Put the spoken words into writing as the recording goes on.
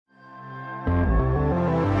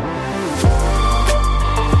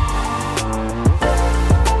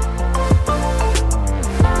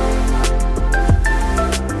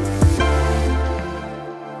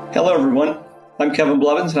Hello, everyone. I'm Kevin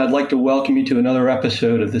Blevins, and I'd like to welcome you to another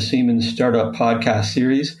episode of the Siemens Startup Podcast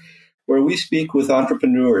series, where we speak with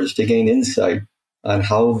entrepreneurs to gain insight on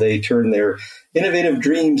how they turn their innovative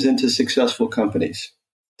dreams into successful companies.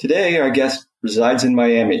 Today, our guest resides in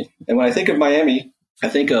Miami. And when I think of Miami, I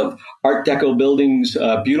think of Art Deco buildings,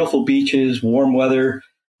 beautiful beaches, warm weather,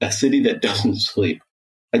 a city that doesn't sleep.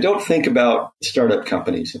 I don't think about startup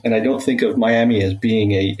companies, and I don't think of Miami as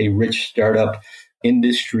being a rich startup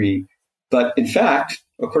industry. But in fact,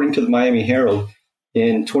 according to the Miami Herald,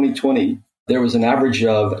 in 2020, there was an average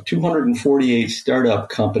of 248 startup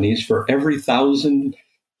companies for every 1,000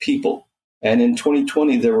 people. And in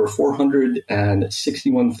 2020, there were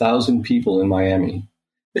 461,000 people in Miami.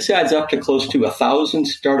 This adds up to close to 1,000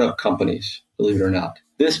 startup companies, believe it or not.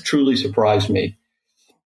 This truly surprised me.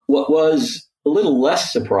 What was a little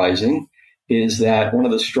less surprising is that one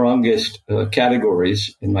of the strongest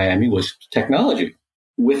categories in Miami was technology,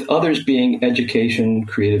 with others being education,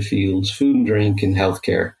 creative fields, food and drink, and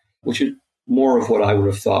healthcare, which is more of what I would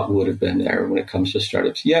have thought would have been there when it comes to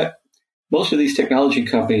startups. Yet, most of these technology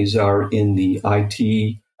companies are in the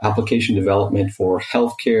IT application development for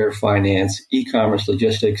healthcare, finance, e-commerce,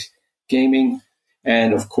 logistics, gaming,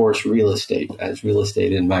 and of course, real estate, as real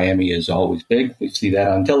estate in Miami is always big. We see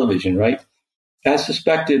that on television, right? As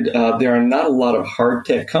suspected, there are not a lot of hard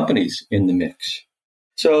tech companies in the mix.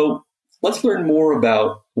 So let's learn more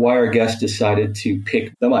about why our guest decided to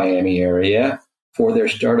pick the Miami area for their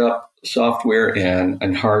startup software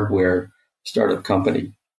and hardware startup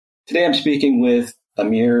company. Today, I'm speaking with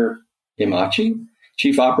Amir Imachi,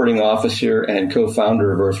 Chief Operating Officer and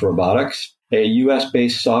co-founder of Earth Robotics, a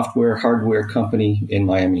U.S.-based software hardware company in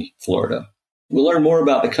Miami, Florida. We'll learn more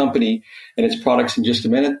about the company and its products in just a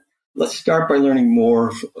minute. Let's start by learning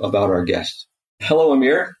more about our guest. Hello,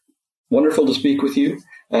 Amir. Wonderful to speak with you,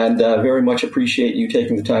 and very much appreciate you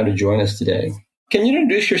taking the time to join us today. Can you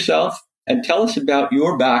introduce yourself and tell us about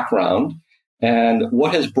your background and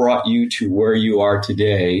what has brought you to where you are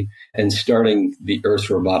today and starting the Earth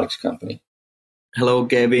Robotics company? Hello,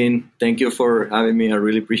 Kevin. Thank you for having me. I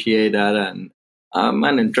really appreciate that. And I'm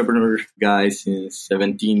an entrepreneur guy since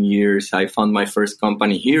 17 years. I found my first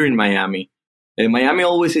company here in Miami. Miami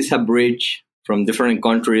always is a bridge from different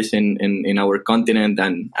countries in our continent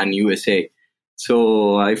and USA.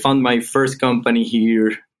 So I found my first company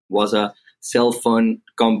here, was a cell phone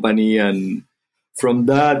company. And from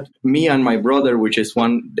that, me and my brother, which is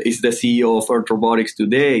the CEO of Earth Robotics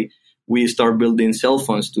today, we start building cell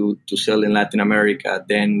phones to sell in Latin America.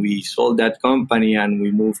 Then we sold that company and we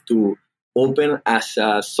moved to open as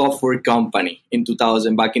a software company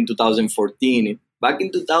back in 2014. Back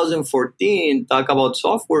in 2014, talk about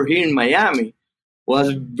software here in Miami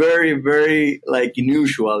was very, very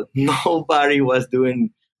unusual. Nobody was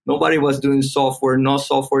doing software, no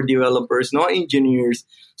software developers, no engineers,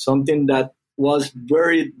 something that was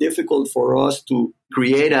very difficult for us to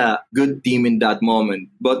create a good team in that moment.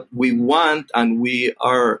 But we want, and we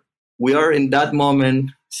are in that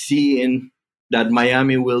moment seeing that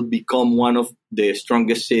Miami will become one of the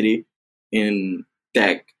strongest city in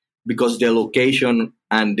tech because the location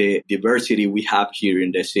and the diversity we have here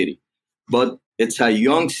in the city. But it's a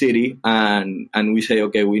young city, and we say,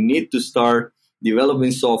 okay, we need to start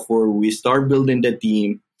developing software. We start building the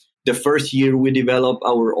team. The first year we develop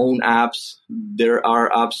our own apps. There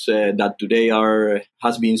are apps that today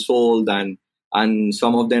has been sold, and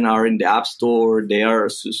some of them are in the App Store. They are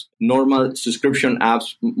normal subscription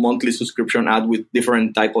apps, monthly subscription ad with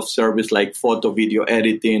different type of service like photo, video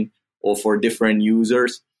editing, or for different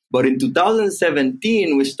users. But in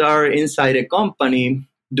 2017, we started inside a company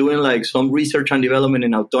doing some research and development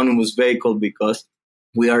in autonomous vehicle because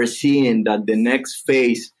we are seeing that the next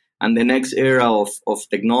phase and the next era of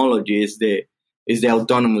technology is the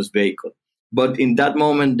autonomous vehicle. But in that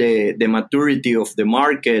moment, the maturity of the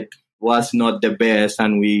market was not the best,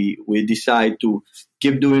 and we decided to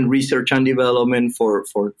keep doing research and development for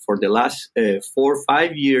the last 4 or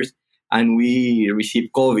 5 years, and we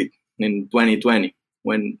received COVID in 2020.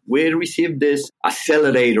 When we received this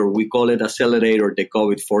accelerator, we call it accelerator, the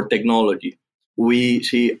COVID for technology, we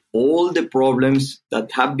see all the problems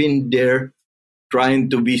that have been there trying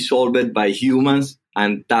to be solved by humans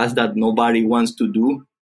and tasks that nobody wants to do.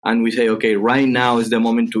 And we say, okay, right now is the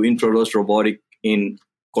moment to introduce robotic in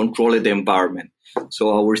controlled environment.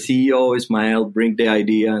 So our CEO, Ismael, bring the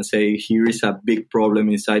idea and say, here is a big problem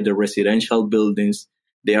inside the residential buildings.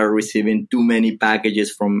 They are receiving too many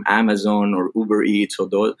packages from Amazon or Uber Eats or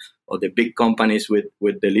the big companies with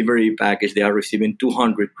delivery package. They are receiving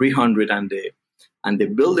 200, 300, and the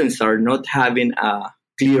buildings are not having a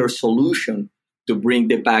clear solution to bring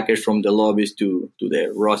the package from the lobbies to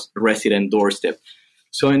the resident doorstep.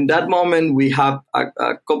 So in that moment, we have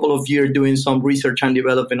a couple of years doing some research and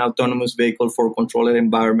developing autonomous vehicle for controlled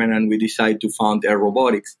environment, and we decide to found Air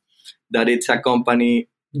Robotics, that it's a company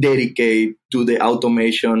dedicated to the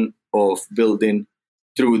automation of building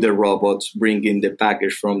through the robots, bringing the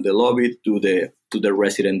package from the lobby to the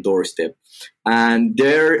resident doorstep. And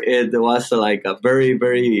there it was like a very,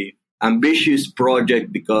 very ambitious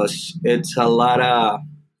project because it's a lot of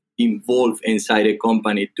involved inside a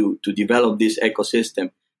company to develop this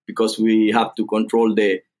ecosystem, because we have to control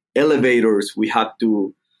the elevators, we have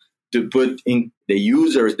to put in the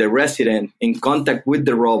users, the resident, in contact with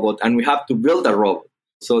the robot, and we have to build a robot.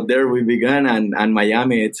 So there we began, and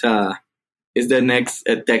Miami, it's the next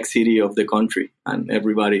tech city of the country, and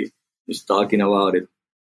everybody is talking about it.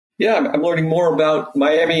 Yeah, I'm learning more about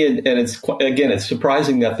Miami, and it's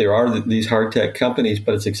surprising that there are these hard tech companies,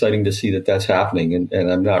 but it's exciting to see that that's happening.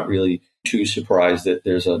 And I'm not really too surprised that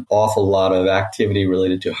there's an awful lot of activity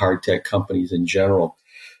related to hard tech companies in general.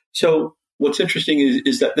 So what's interesting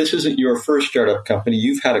is that this isn't your first startup company.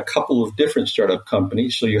 You've had a couple of different startup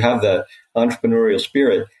companies, so you have that entrepreneurial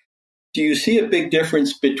spirit. Do you see a big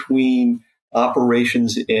difference between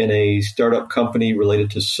operations in a startup company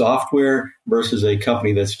related to software versus a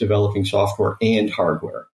company that's developing software and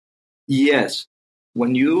hardware? Yes.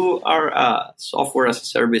 When you are a software as a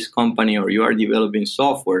service company or you are developing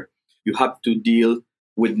software, you have to deal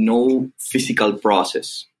with no physical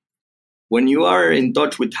process. When you are in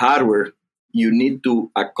touch with hardware, you need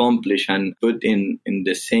to accomplish and put in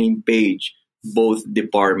the same page both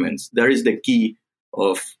departments. That is the key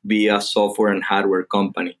of being a software and hardware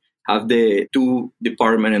company. Have the two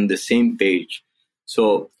departments on the same page.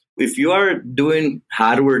 So if you are doing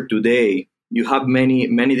hardware today, you have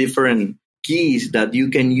many different keys that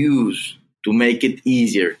you can use to make it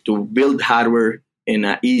easier, to build hardware in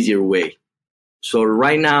an easier way. So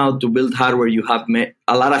right now, to build hardware, you have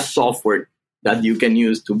a lot of software that you can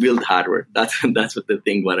use to build hardware. That's what the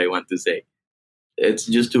thing what I want to say. It's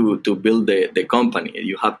just to build the company.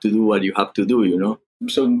 You have to do what you have to do, you know?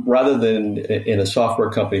 So rather than in a software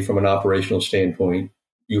company from an operational standpoint,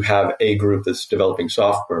 you have a group that's developing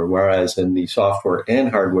software, whereas in the software and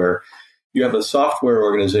hardware, you have a software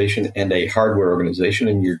organization and a hardware organization,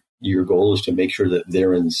 and your goal is to make sure that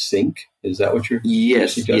they're in sync. Is that what you're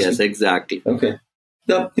suggesting? Yes, exactly. Okay.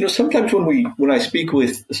 Now, sometimes when I speak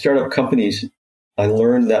with startup companies, I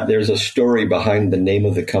learn that there's a story behind the name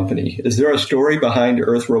of the company. Is there a story behind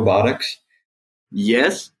Earth Robotics?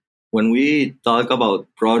 Yes. When we talk about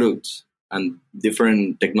products and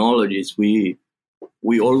different technologies, we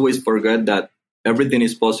always forget that everything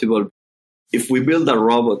is possible. If we build a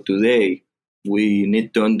robot today, we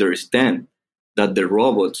need to understand that the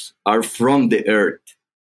robots are from the earth.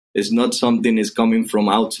 It's not something is coming from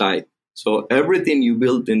outside. So everything you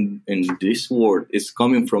build in this world is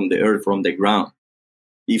coming from the earth, from the ground.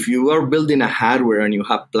 If you are building a hardware and you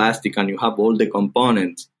have plastic and you have all the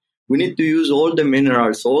components, we need to use all the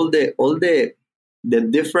minerals, all the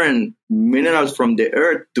different minerals from the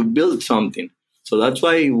earth to build something. So that's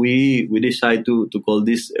why we decide to call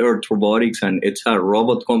this Earth Robotics, and it's a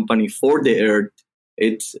robot company for the earth.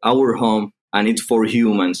 It's our home, and it's for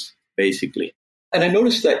humans, basically. And I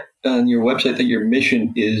noticed that on your website that your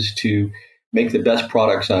mission is to make the best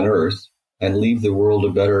products on Earth and leave the world a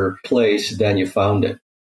better place than you found it.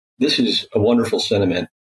 This is a wonderful sentiment.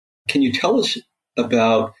 Can you tell us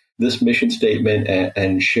about this mission statement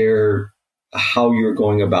and share how you're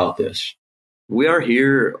going about this? We are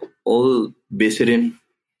here all visiting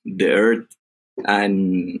the earth,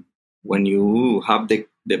 and when you have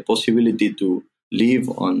the possibility to live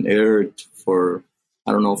on earth for,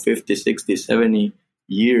 50, 60, 70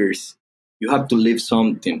 years, you have to live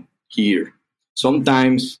something here.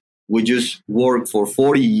 Sometimes we just work for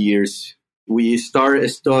 40 years. We start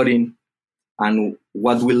studying, and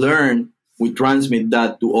what we learn, we transmit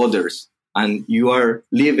that to others, and you are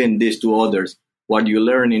living this to others, what you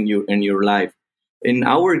learn in your life. In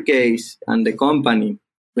our case, and the company,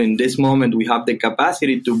 in this moment, we have the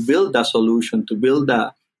capacity to build a solution, to build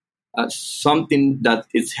something that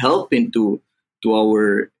is helping to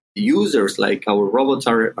our users, like our robots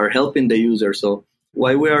are helping the user. So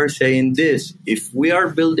why we are saying this, if we are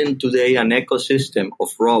building today an ecosystem of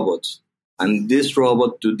robots, and this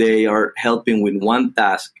robot today are helping with one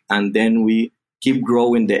task, and then we keep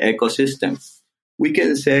growing the ecosystem, we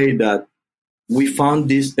can say that we found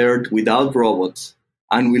this earth without robots,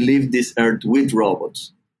 and we leave this earth with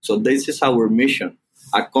robots. So this is our mission,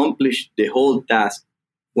 accomplish the whole task.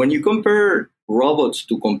 When you compare robots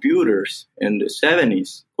to computers in the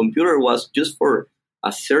 70s, computer was just for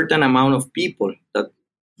a certain amount of people that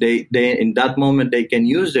they in that moment they can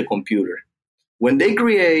use the computer. When they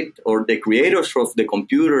create, or the creators of the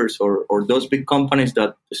computers, or those big companies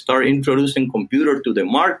that start introducing computer to the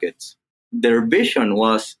markets, their vision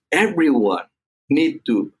was everyone need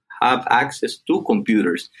to have access to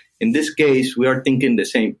computers. In this case, we are thinking the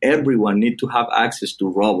same. Everyone need to have access to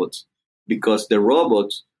robots, because the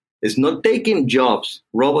robots is not taking jobs.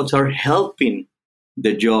 Robots are helping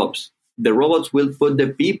the jobs. The robots will put the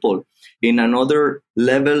people in another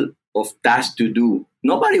level of task to do.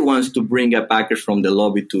 Nobody wants to bring a package from the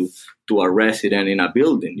lobby to a resident in a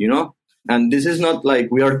building, you know? And this is not like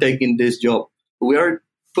we are taking this job. We are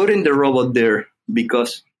putting the robot there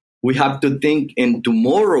because we have to think in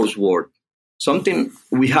tomorrow's world. Something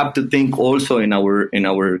we have to think also in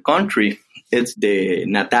our country, it's the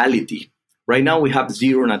natality. Right now we have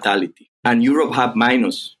zero natality, and Europe have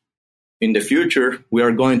minus. In the future, we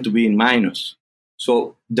are going to be in minus.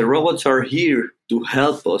 So the robots are here to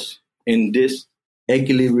help us in this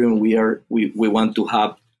equilibrium we want to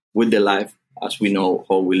have with the life as we know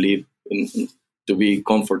how we live to be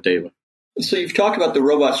comfortable. So you've talked about the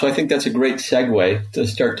robots, so I think that's a great segue to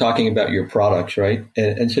start talking about your products, right?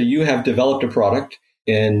 And so you have developed a product,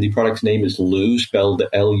 and the product's name is Loo, spelled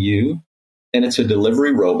L-U, and it's a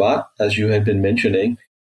delivery robot, as you had been mentioning.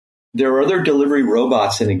 There are other delivery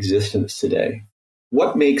robots in existence today.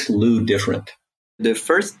 What makes Loo different? The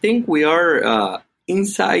first thing, we are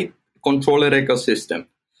inside controller ecosystem.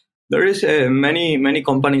 There is many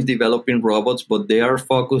companies developing robots, but they are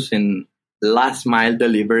focused in last mile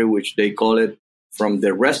delivery, which they call it from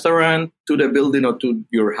the restaurant to the building or to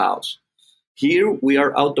your house. Here we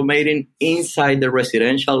are automating inside the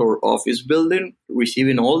residential or office building,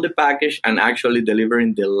 receiving all the package and actually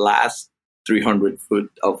delivering the last 300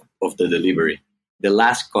 foot of the delivery, the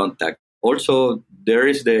last contact. Also, there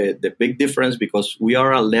is the big difference because we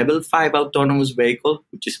are a level 5 autonomous vehicle,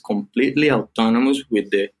 which is completely autonomous with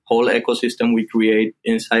the whole ecosystem we create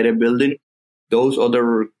inside a building. Those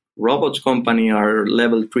other robots company are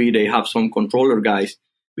level 3. They have some controller guys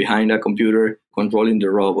behind a computer controlling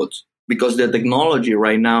the robots, because the technology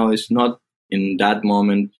right now is not in that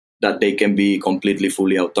moment that they can be completely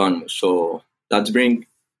fully autonomous. So that's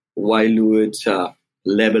why Loo it's a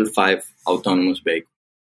level 5 autonomous vehicle.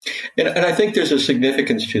 And I think there's a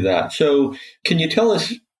significance to that. So can you tell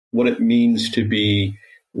us what it means to be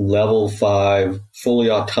level 5 fully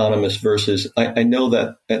autonomous versus, I know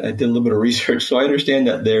that I did a little bit of research, so I understand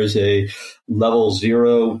that there's a level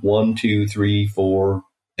 0, 1, 2, 3, 4,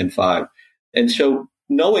 and 5. And so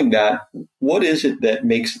knowing that, what is it that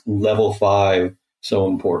makes level 5 so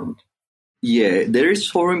important? Yeah, there is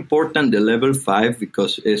so important the level 5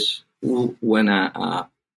 because it's when a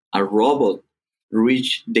robot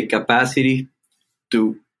reach the capacity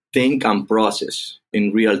to think and process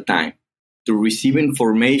in real time, to receive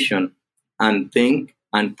information and think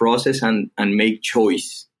and process and make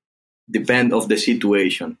choice, depend of the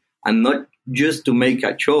situation, and not just to make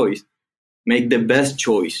a choice, make the best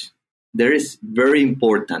choice. There is very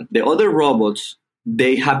important. The other robots,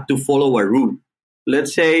 they have to follow a route.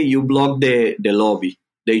 Let's say you block the lobby.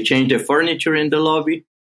 They change the furniture in the lobby.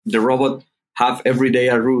 The robot have every day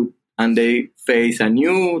a route, and they face a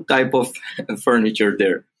new type of furniture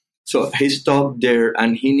there. So he stopped there,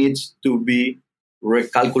 and he needs to be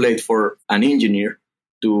recalculate for an engineer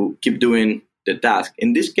to keep doing the task.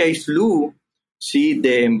 In this case, Loo see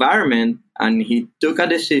the environment, and he took a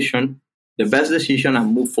decision, the best decision,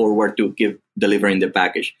 and move forward to keep delivering the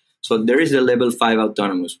package. So there is a level 5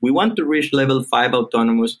 autonomous. We want to reach level 5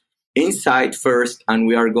 autonomous inside first, and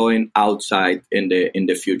we are going outside in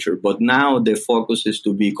the future. But now the focus is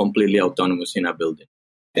to be completely autonomous in a building.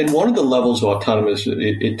 In one of the levels of autonomous,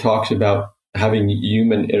 it talks about having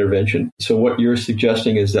human intervention. So what you're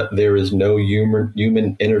suggesting is that there is no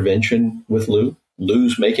human intervention with Loo?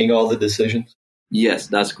 Loo's making all the decisions? Yes,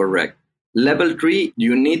 that's correct. Level 3,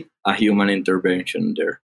 you need a human intervention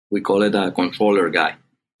there. We call it a controller guy.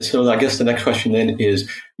 So I guess the next question then is,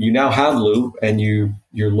 you now have Loo and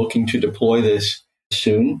you're looking to deploy this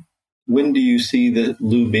soon. When do you see the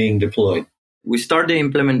Loo being deployed? We start the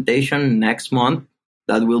implementation next month.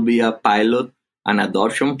 That will be a pilot and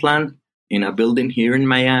adoption plan in a building here in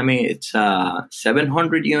Miami. It's a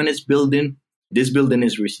 700 units building. This building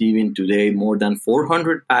is receiving today more than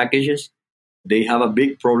 400 packages. They have a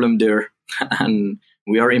big problem there, and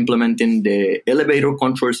we are implementing the elevator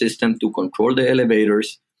control system to control the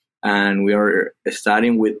elevators. And we are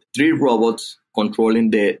starting with 3 robots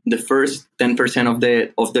controlling the first 10%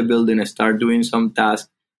 of the building, start doing some tasks,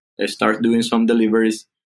 start doing some deliveries.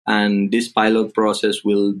 And this pilot process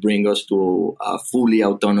will bring us to a fully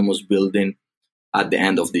autonomous building at the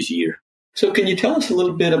end of this year. So can you tell us a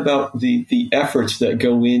little bit about the efforts that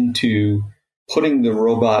go into putting the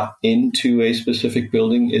robot into a specific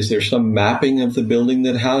building? Is there some mapping of the building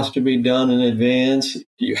that has to be done in advance?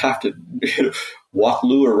 Do you have to walk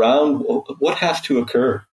Lou around? What has to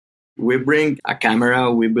occur? We bring a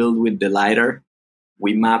camera we build with the LiDAR.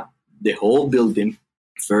 We map the whole building.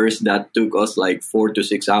 First, that took us like 4 to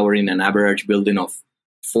 6 hours in an average building of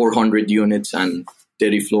 400 units and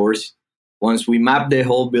 30 floors. Once we map the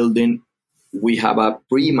whole building, we have a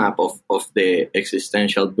pre-map of the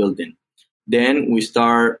existential building. Then we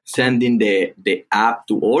start sending the app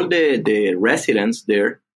to all the residents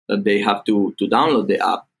there that they have to download the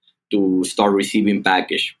app to start receiving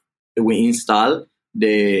package. We install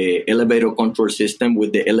the elevator control system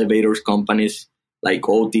with the elevators companies like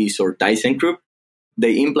Otis or ThyssenKrupp.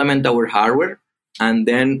 They implement our hardware, and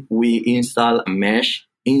then we install a mesh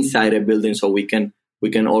inside a building so we can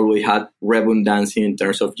always have redundancy in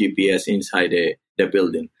terms of GPS inside the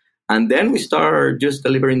building. And then we start just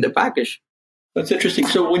delivering the package. That's interesting.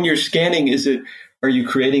 So when you're scanning, are you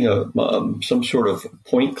creating some sort of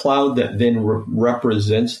point cloud that then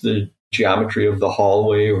represents the geometry of the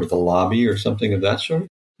hallway or the lobby or something of that sort?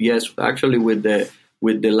 Yes, actually with the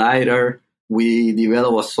LiDAR, we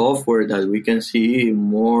develop a software that we can see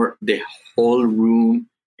more the whole room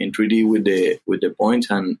in 3D with the points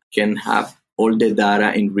and can have all the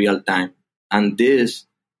data in real time. And this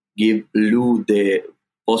gives Lou the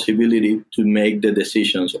possibility to make the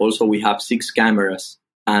decisions. Also, we have 6 cameras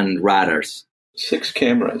and radars. 6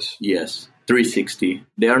 cameras? Yes, 360.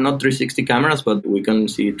 They are not 360 cameras, but we can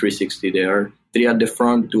see 360. There are 3 at the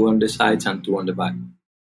front, 2 on the sides, and 2 on the back.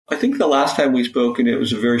 I think the last time we spoke, and it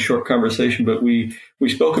was a very short conversation, but we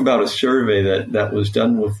spoke about a survey that was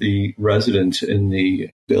done with the residents in the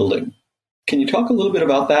building. Can you talk a little bit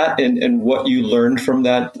about that and what you learned from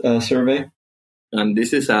that survey? And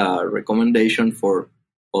this is a recommendation for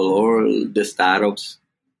all the startups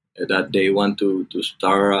that they want to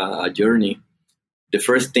start a journey. The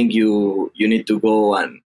first thing you need to go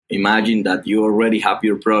and imagine that you already have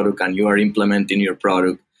your product and you are implementing your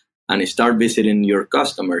product and start visiting your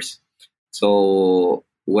customers. So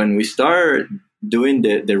when we start doing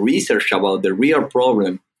the research about the real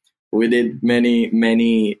problem, we did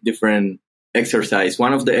many different exercises.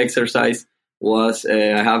 One of the exercise was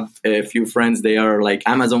I have a few friends, they are like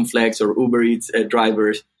Amazon Flex or Uber Eats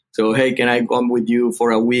drivers. So, hey, can I come with you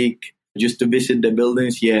for a week just to visit the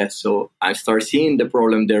buildings? Yes. So I start seeing the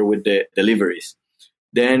problem there with the deliveries.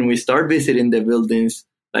 Then we start visiting the buildings.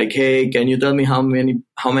 Like, hey, can you tell me how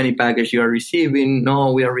many packages you are receiving?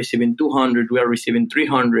 No, we are receiving 200. We are receiving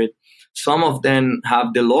 300. Some of them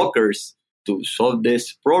have the lockers to solve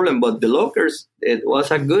this problem, but the lockers, it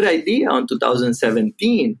was a good idea in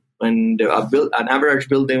 2017 when an average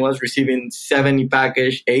building was receiving 70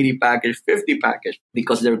 package, 80 package, 50 package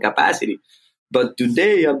because their capacity. But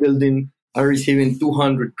today a building are receiving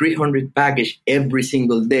 200, 300 package every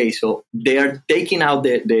single day. So they are taking out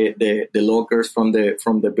the lockers from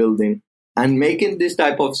the building and making this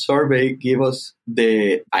type of survey give us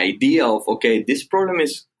the idea of, okay, this problem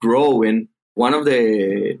is growing. One of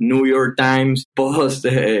the New York Times posts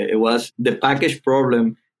was the package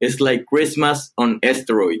problem is like Christmas on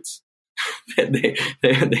steroids. they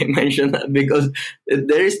mentioned that because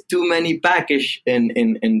there is too many package in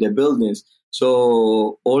the buildings.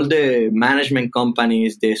 So all the management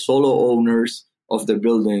companies, the solo owners of the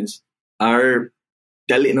buildings are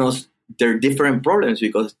telling us their different problems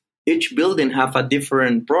because each building have a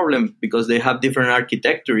different problem because they have different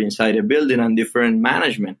architecture inside the building and different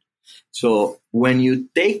management. So when you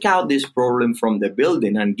take out this problem from the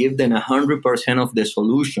building and give them 100% of the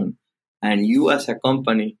solution, and you as a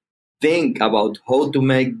company think about how to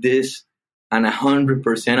make this an 100%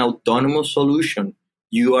 autonomous solution,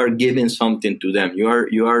 you are giving something to them.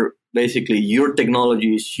 You are basically, your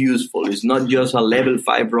technology is useful. It's not just a level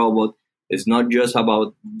 5 robot. It's not just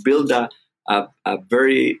about build a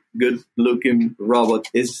very good looking robot.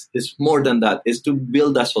 It's more than that. It's to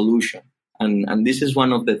build a solution. And this is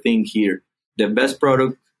one of the things here. The best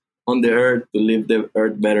product on the earth to leave the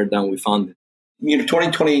earth better than we found it.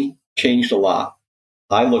 2020 changed a lot.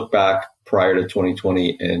 I look back prior to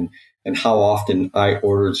 2020 and how often I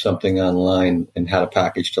ordered something online and had a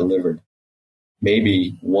package delivered.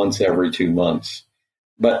 Maybe once every 2 months.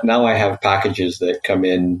 But now I have packages that come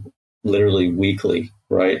in literally weekly,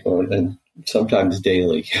 right? And sometimes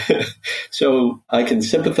daily. So I can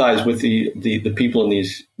sympathize with the people in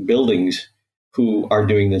these buildings who are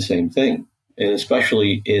doing the same thing. And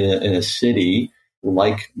especially in a city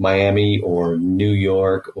like Miami or New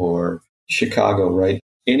York or Chicago, right?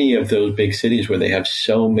 any of those big cities where they have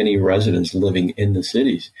so many residents living in the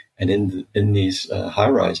cities and in these high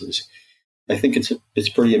rises. I think it's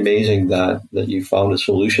pretty amazing that you found a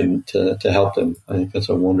solution to help them. I think that's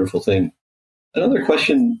a wonderful thing. Another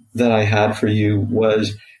question that I had for you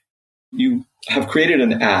was, you have created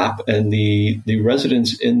an app, and the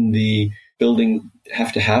residents in the building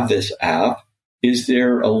have to have this app. Is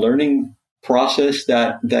there a learning process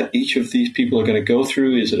that each of these people are going to go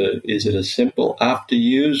through? Is it a simple app to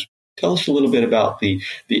use? Tell us a little bit about the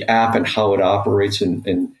app and how it operates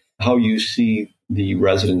and how you see the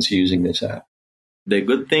residents using this app. The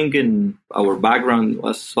good thing in our background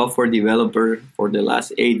was software developer for the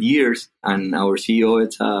last 8 years, and our CEO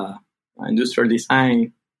is industrial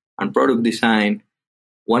design and product design.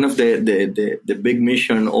 One of the big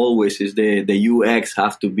mission always is the UX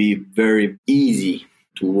have to be very easy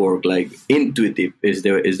to work, like intuitive is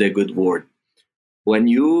the good word. When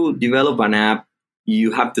you develop an app,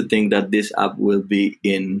 you have to think that this app will be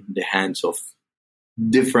in the hands of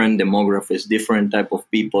different demographics, different type of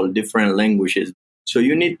people, different languages. So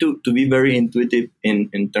you need to be very intuitive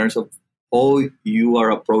in terms of how you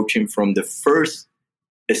are approaching from the first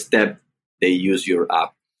step they use your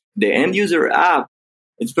app. The end user app,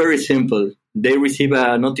 it's very simple. They receive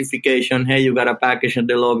a notification, hey, you got a package in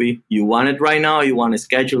the lobby. You want it right now, you want to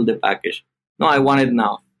schedule the package. No, I want it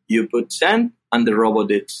now. You put send, and the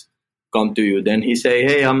robot come to you. Then he say,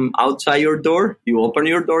 hey, I'm outside your door. You open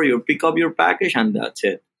your door, you pick up your package, and that's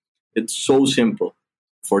it. It's so simple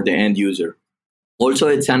for the end user. Also,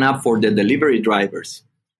 it's an app for the delivery drivers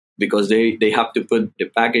because they have to put the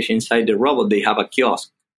package inside the robot. They have a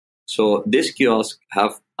kiosk. So this kiosk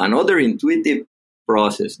have another intuitive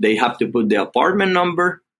process. They have to put the apartment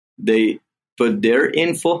number, they put their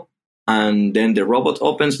info, and then the robot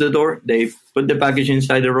opens the door. They put the package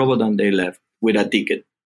inside the robot and they left with a ticket.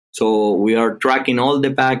 So we are tracking all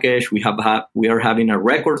the package. We are having a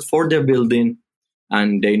record for the building,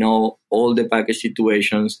 and they know all the package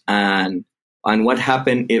situations and what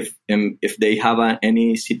happened if they have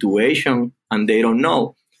any situation and they don't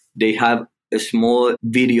know. They have a small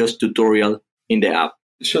videos tutorial in the app.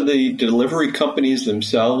 So the delivery companies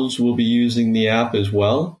themselves will be using the app as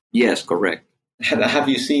well? Yes, correct. Have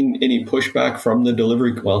you seen any pushback from the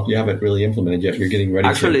delivery? Well, you haven't really implemented yet. You're getting ready.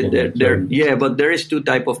 Actually, but there is two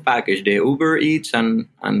type of package: the Uber Eats and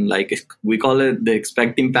like we call it the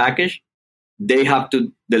expecting package. They have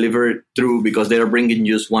to deliver it through because they are bringing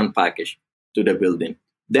just one package to the building.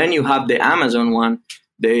 Then you have the Amazon one.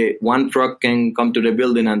 One truck can come to the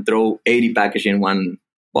building and throw 80 packages in one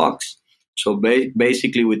box. So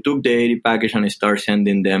basically, we took the 80 package and start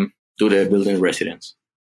sending them to the building residents.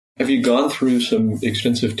 Have you gone through some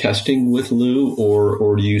extensive testing with Lou,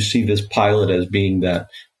 or do you see this pilot as being that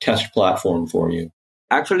test platform for you?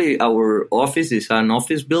 Actually, our office is an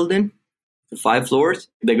office building, 5 floors.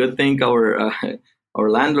 The good thing, our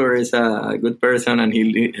landlord is a good person, and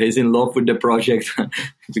he's in love with the project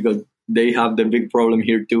because they have the big problem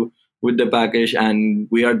here too with the package, and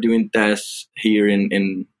we are doing tests here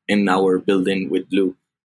in our building with Lou,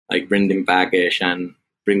 like bringing package and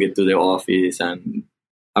bring it to the office and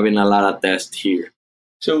having a lot of tests here.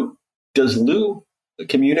 So does Lou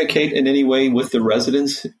communicate in any way with the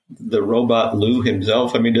residents, the robot Lou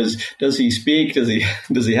himself? I mean, does he speak? Does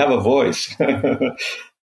he have a voice?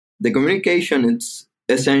 The communication is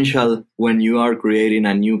essential when you are creating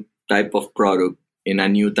a new type of product in a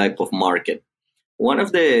new type of market. One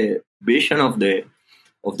of the vision of the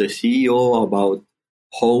CEO about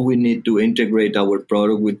how we need to integrate our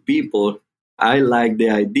product with people, I like the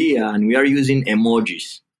idea, and we are using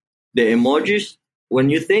emojis. The emojis, when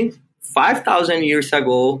you think 5,000 years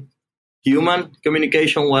ago, human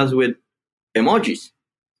communication was with emojis.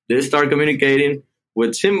 They start communicating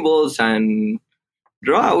with symbols and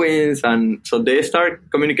drawings, and so they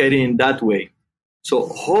start communicating in that way.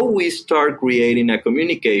 So how we start creating a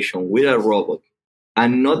communication with a robot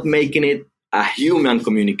and not making it a human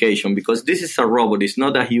communication, because this is a robot, it's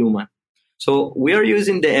not a human. So we are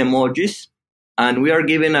using the emojis, and we are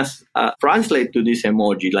giving us a translate to this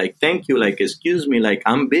emoji, like thank you, like excuse me, like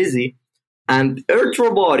I'm busy. And Earth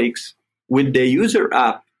Robotics with the user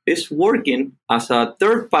app is working as a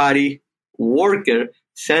third-party worker,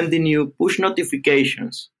 sending you push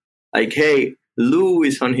notifications like, hey, Lou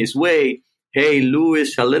is on his way. Hey, Lou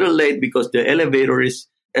is a little late because the elevator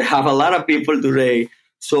have a lot of people today.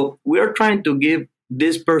 So we are trying to give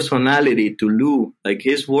this personality to Lou, like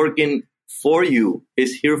he's working for you,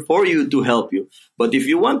 he's here for you to help you. But if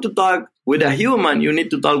you want to talk with a human, you need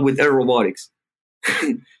to talk with Air Robotics.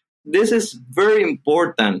 This is very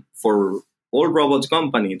important for all robots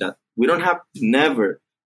company, that we don't have never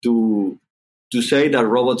to to say that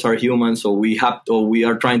robots are humans, so we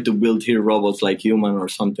are trying to build here robots like human or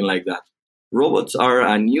something like that. Robots are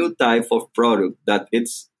a new type of product that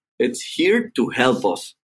it's here to help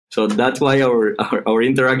us. So that's why our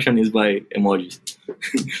interaction is by emojis.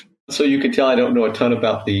 So you can tell I don't know a ton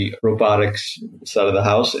about the robotics side of the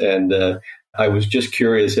house, and I was just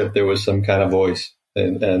curious if there was some kind of voice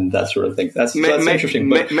and that sort of thing. That's interesting.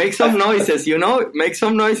 But make some noises, make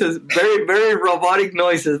some noises, very, very robotic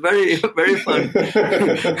noises, very, very fun.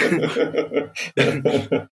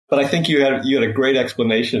 But I think you had a great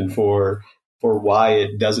explanation for why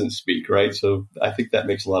it doesn't speak, right? So I think that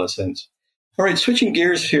makes a lot of sense. All right, switching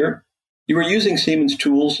gears here. You were using Siemens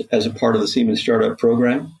tools as a part of the Siemens Startup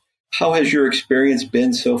Program. How has your experience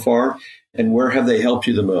been so far, and where have they helped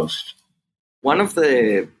you the most? One of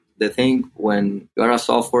the thing when you're a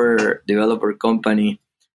software developer company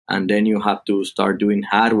and then you have to start doing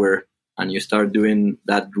hardware and you start doing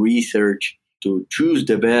that research to choose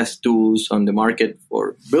the best tools on the market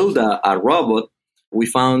for build a robot, we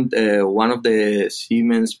found one of the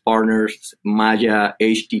Siemens partners, Maya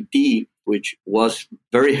HTT, which was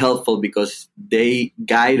very helpful because they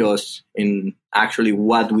guide us in actually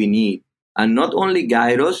what we need. And not only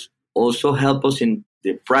guide us, also help us in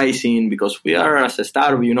the pricing, because we are, as a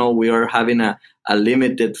startup, we are having a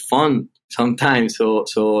limited fund sometimes. So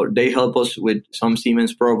they help us with some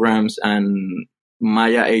Siemens programs, and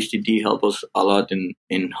Maya HTT help us a lot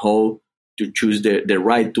in how to choose the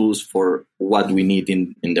right tools for what we need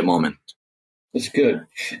in the moment. That's good.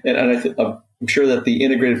 And I'm sure that the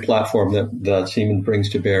integrated platform that Siemens brings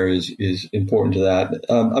to bear is important to that.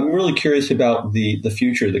 I'm really curious about the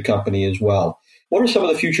future of the company as well. What are some of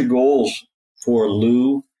the future goals for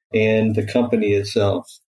Lou and the company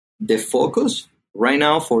itself? The focus right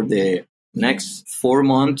now for the next 4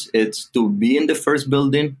 months, it's to be in the first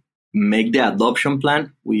building, make the adoption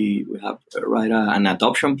plan. We have to write an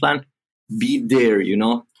adoption plan, be there,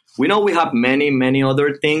 We know we have many, many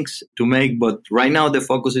other things to make, but right now the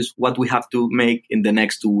focus is what we have to make in the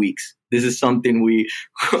next 2 weeks. This is something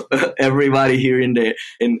everybody here in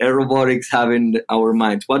Air Robotics have in our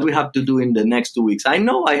minds. What we have to do in the next 2 weeks. I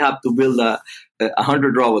know I have to build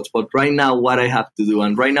 100 robots, but right now what I have to do,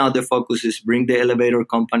 and right now the focus is bring the elevator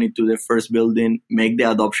company to the first building, make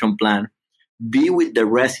the adoption plan, be with the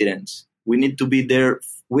residents. We need to be there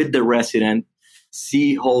with the resident,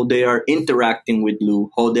 see how they are interacting with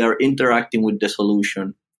Lou, how they are interacting with the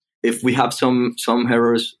solution. If we have some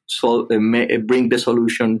errors, bring the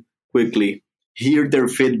solution quickly, hear their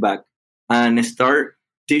feedback, and start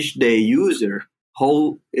teach the user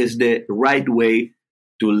how is the right way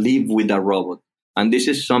to live with a robot. And this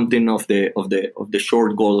is something of the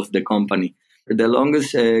short goal of the company. The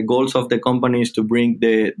longest goals of the company is to bring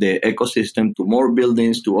the ecosystem to more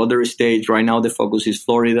buildings, to other states. Right now, the focus is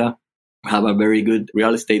Florida. We have a very good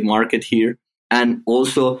real estate market here, and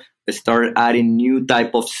also start adding new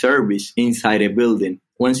type of service inside a building.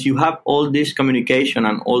 Once you have all this communication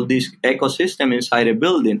and all this ecosystem inside a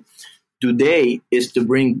building, today is to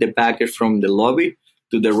bring the package from the lobby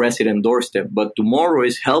to the resident doorstep. But tomorrow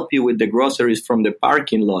is help you with the groceries from the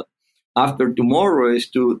parking lot. After tomorrow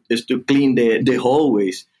is to clean the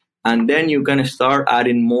hallways. And then you're going to start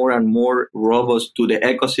adding more and more robots to the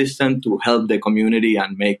ecosystem to help the community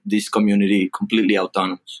and make this community completely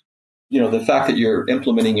autonomous. The fact that you're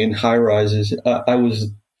implementing in high rises, I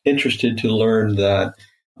was interested to learn that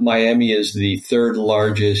Miami is the third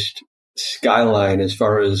largest skyline as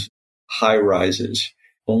far as high rises,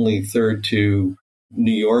 only third to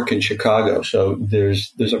New York and Chicago. So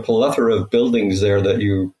there's a plethora of buildings there that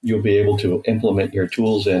you'll be able to implement your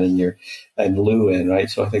tools in and Lou in, right?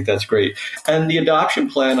 So I think that's great. And the adoption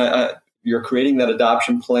plan, you're creating that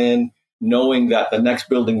adoption plan, knowing that the next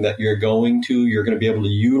building that you're going to, you're going to be able to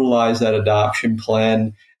utilize that adoption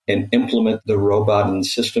plan and implement the robot and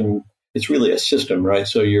system. It's really a system, right?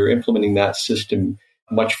 So you're implementing that system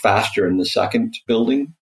much faster in the second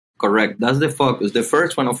building. Correct. That's the focus. The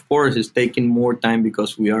first one, of course, is taking more time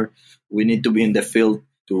because we need to be in the field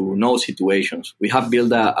to know situations. We have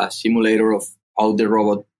built a simulator of how the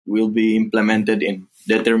robot will be implemented in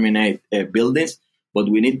determined buildings, but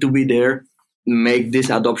we need to be there, make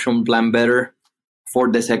this adoption plan better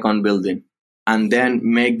for the second building, and then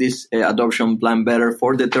make this adoption plan better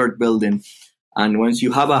for the third building. And once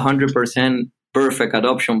you have 100% perfect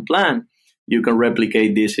adoption plan, you can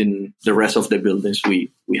replicate this in the rest of the buildings.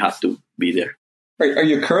 We have to be there. Are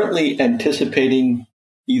you currently anticipating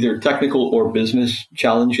either technical or business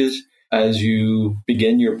challenges as you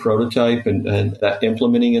begin your prototype and that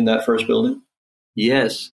implementing in that first building?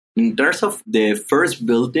 Yes. In terms of the first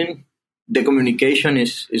building, the communication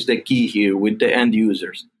is the key here with the end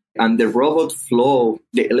users. And the robot flow,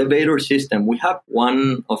 the elevator system, we have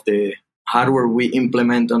one of the hardware we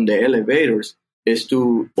implement on the elevators is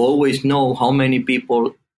to always know how many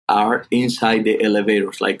people are inside the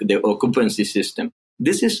elevators, like the occupancy system.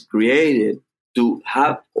 This is created to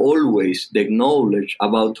have always the knowledge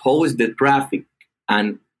about how is the traffic,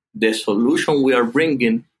 and the solution we are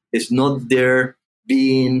bringing is not there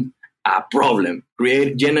being a problem,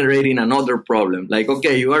 generating another problem. Like,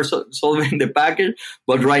 okay, you are solving the package,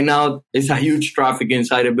 but right now it's a huge traffic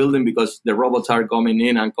inside a building because the robots are coming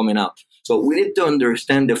in and coming out. So we need to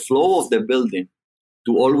understand the flow of the building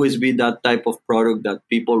to always be that type of product that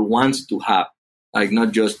people want to have, like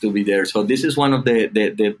not just to be there. So this is one of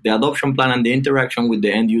the adoption plan, and the interaction with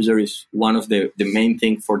the end user is one of the main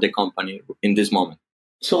things for the company in this moment.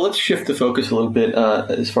 So let's shift the focus a little bit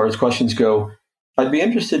as far as questions go. I'd be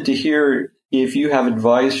interested to hear if you have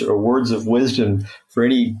advice or words of wisdom for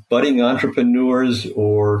any budding entrepreneurs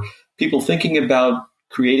or people thinking about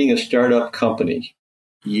creating a startup company.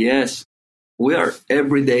 Yes, we are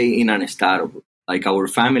every day in a startup. Like our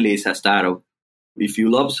family is a startup. If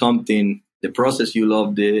you love something, the process you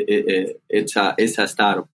love, it's a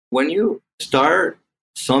startup. When you start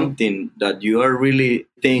something that you are really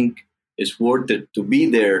think is worth it to be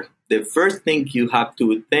there, the first thing you have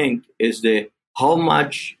to think is how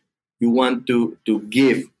much you want to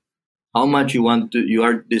give, how much you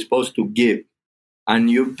are disposed to give, and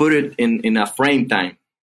you put it in a frame time.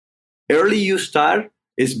 Early you start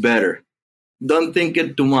is better. Don't think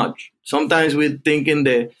it too much. Sometimes we're thinking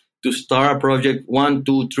to start a project 1,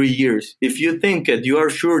 2, 3 years. If you think it, you are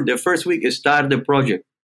sure the first week start the project,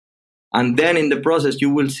 and then in the process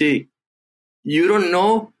you will see. You don't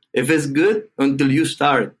know if it's good until you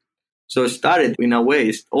start. So start it in a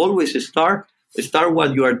way. Always start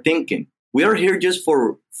what you are thinking. We are here just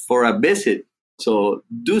for a visit. So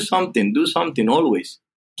do something always.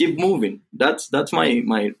 Keep moving. That's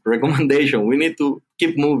my recommendation. We need to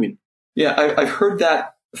keep moving. Yeah, I've heard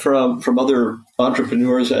that from other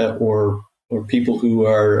entrepreneurs or people who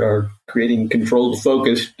are creating controlled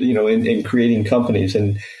focus, in creating companies.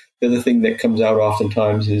 And the other thing that comes out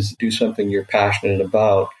oftentimes is do something you're passionate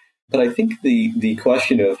about. But I think the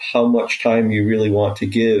question of how much time you really want to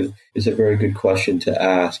give is a very good question to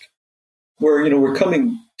ask. We're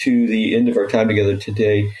coming to the end of our time together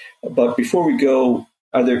today. But before we go,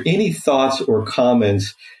 are there any thoughts or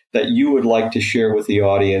comments that you would like to share with the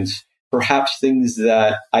audience? Perhaps things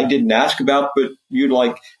that I didn't ask about, but you'd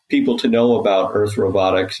like people to know about Earth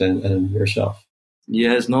Robotics and yourself.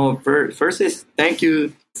 Yes, no. First is thank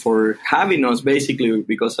you for having us, basically,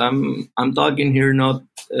 because I'm talking here not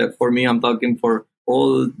for me. I'm talking for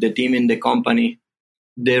all the team in the company.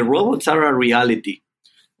 The robots are a reality.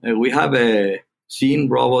 We have seen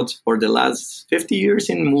robots for the last 50 years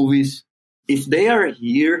in movies. If they are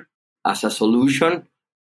here as a solution,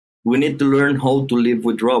 we need to learn how to live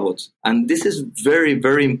with robots. And this is very,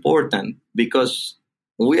 very important because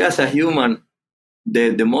we as a human,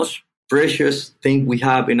 the most precious thing we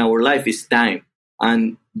have in our life is time.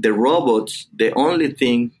 And the robots, the only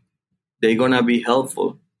thing they're going to be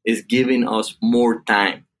helpful is giving us more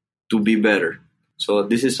time to be better. So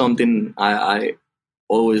this is something I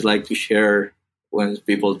always like to share when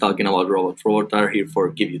people talking about robots. Robots are here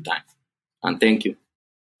for give you time. And thank you.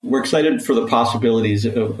 We're excited for the possibilities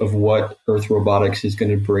of what Earth Robotics is going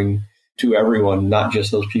to bring to everyone, not just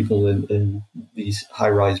those people in these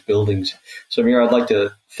high-rise buildings. So, Amir, I'd like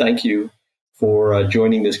to thank you for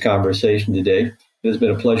joining this conversation today. It has been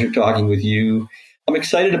a pleasure talking with you. I'm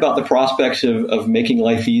excited about the prospects of making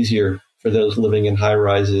life easier for those living in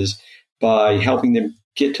high-rises by helping them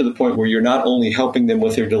get to the point where you're not only helping them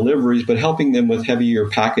with their deliveries, but helping them with heavier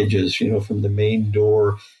packages, from the main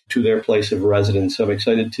door to their place of residence. So I'm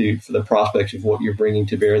excited for the prospects of what you're bringing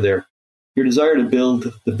to bear there. Your desire to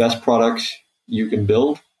build the best products you can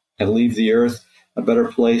build and leave the earth a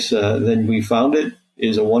better place than we found it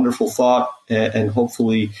is a wonderful thought, and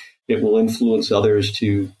hopefully it will influence others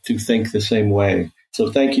to think the same way.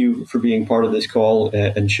 So thank you for being part of this call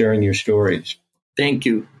and sharing your stories. Thank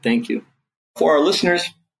you. Thank you. For our listeners,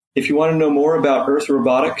 if you want to know more about Earth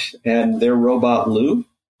Robotics and their robot Lou,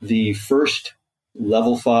 the first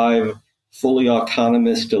Level 5 fully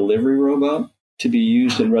autonomous delivery robot to be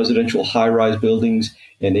used in residential high-rise buildings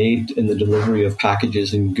and aid in the delivery of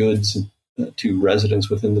packages and goods to residents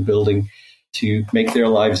within the building to make their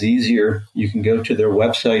lives easier, you can go to their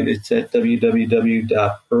website. It's at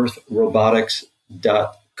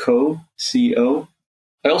www.earthrobotics.co.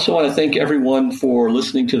 I also want to thank everyone for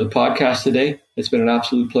listening to the podcast today. It's been an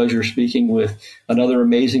absolute pleasure speaking with another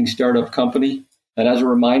amazing startup company. And as a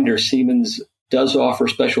reminder, Siemens does offer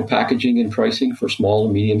special packaging and pricing for small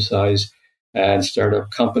and medium-sized and startup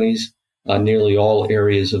companies on nearly all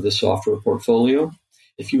areas of the software portfolio.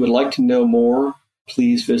 If you would like to know more,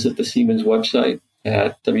 please visit the Siemens website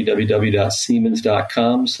at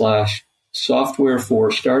www.siemens.com/software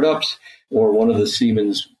for startups or one of the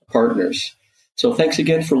Siemens partners. So thanks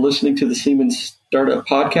again for listening to the Siemens Startup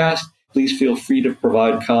Podcast. Please feel free to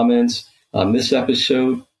provide comments on this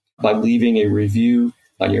episode by leaving a review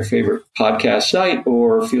on your favorite podcast site,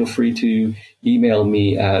 or feel free to email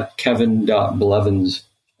me at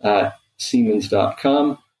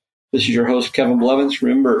kevin.blevins@siemens.com. This is your host, Kevin Blevins.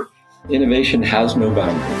 Remember, innovation has no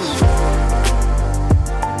boundaries.